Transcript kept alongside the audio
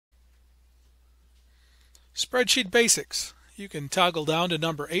Spreadsheet basics. You can toggle down to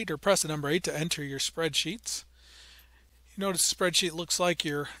number 8 or press the number 8 to enter your spreadsheets. You notice the spreadsheet looks like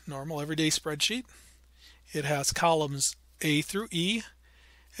your normal everyday spreadsheet. It has columns A through E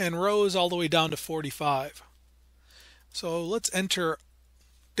and rows all the way down to 45. So let's enter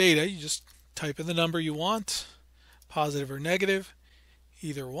data. You just type in the number you want, positive or negative,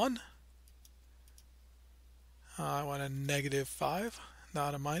 either one. I want a -5,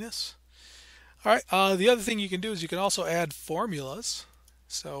 not a minus. All right, the other thing you can do is you can also add formulas.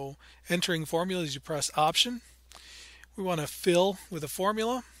 So entering formulas, you press Option. We want to fill with a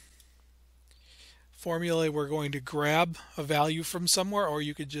formula. Formula, we're going to grab a value from somewhere, or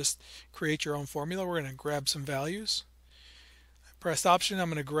you could just create your own formula. We're going to grab some values. I press Option. I'm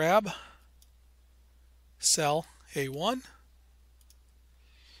going to grab cell A1,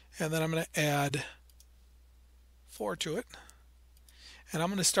 and then I'm going to add 4 to it. And I'm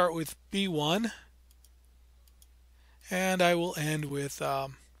going to start with B1, and I will end with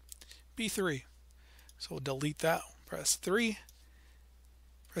B3. So we'll delete that. Press 3.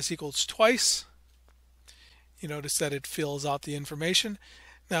 Press equals twice. You notice that it fills out the information.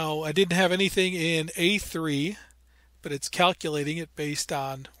 Now, I didn't have anything in A3, but it's calculating it based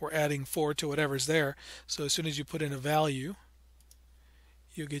on, we're adding 4 to whatever's there. So as soon as you put in a value,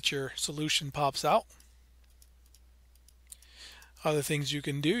 you get your solution pops out. Other things you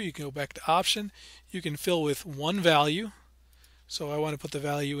can do, you can go back to Option. You can fill with one value. So I want to put the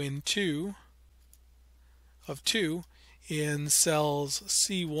value in 2 of 2 in cells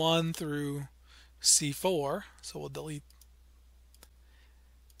C1 through C4. So we'll delete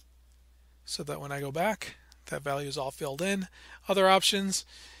so that when I go back, that value is all filled in. Other options,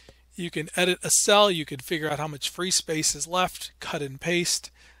 you can edit a cell. You can figure out how much free space is left, cut and paste,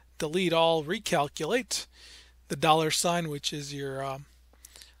 delete all, recalculate. The $sign, which is your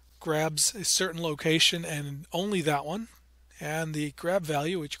grabs a certain location and only that one, and the grab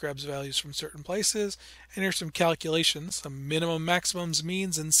value, which grabs values from certain places. And here's some calculations, some minimum, maximums,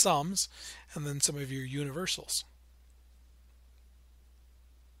 means, and sums, and then some of your universals.